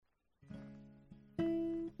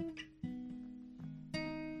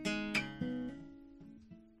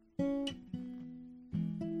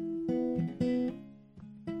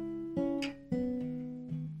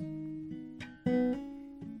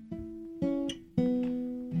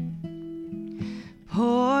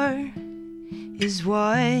is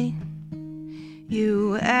what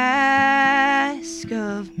you ask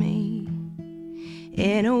of me.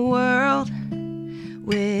 In a world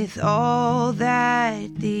with all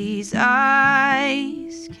that these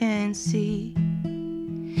eyes can see,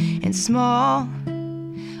 and small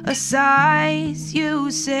a size you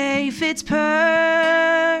say fits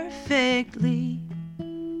perfectly.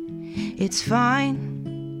 It's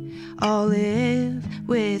fine, I'll live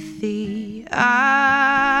with the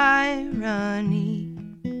irony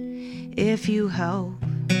if you help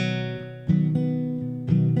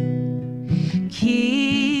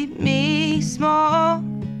keep me small,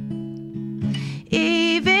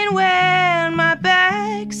 even when my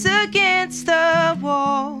back's against the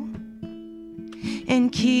wall,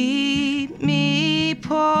 and keep me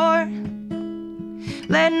poor.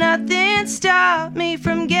 Let nothing stop me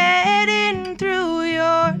from getting through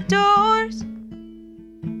your doors.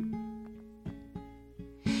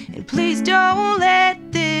 And please don't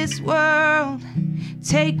let this world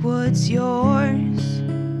take what's yours.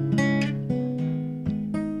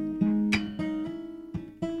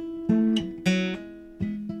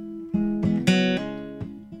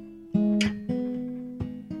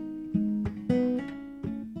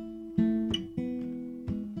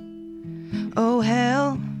 Oh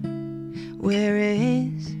hell, where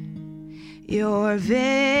is your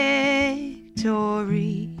victory?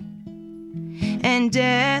 And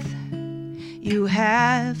death, you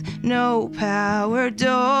have no power,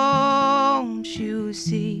 don't you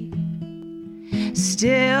see?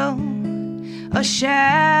 Still, a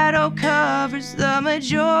shadow covers the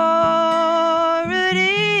majority.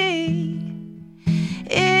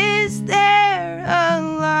 Is there a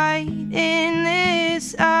light in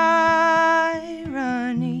this irony,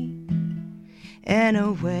 and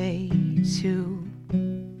a way to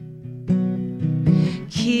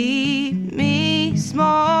keep me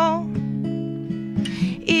small,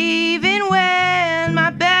 even when my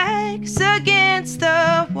back's against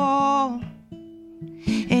the wall,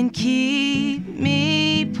 and keep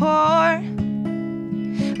me poor?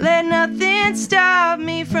 Let nothing stop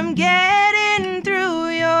me from getting through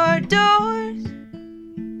your doors.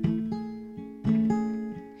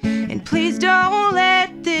 And please don't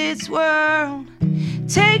let this world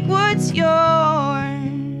take what's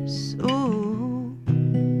yours. Ooh,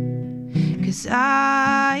 'cause I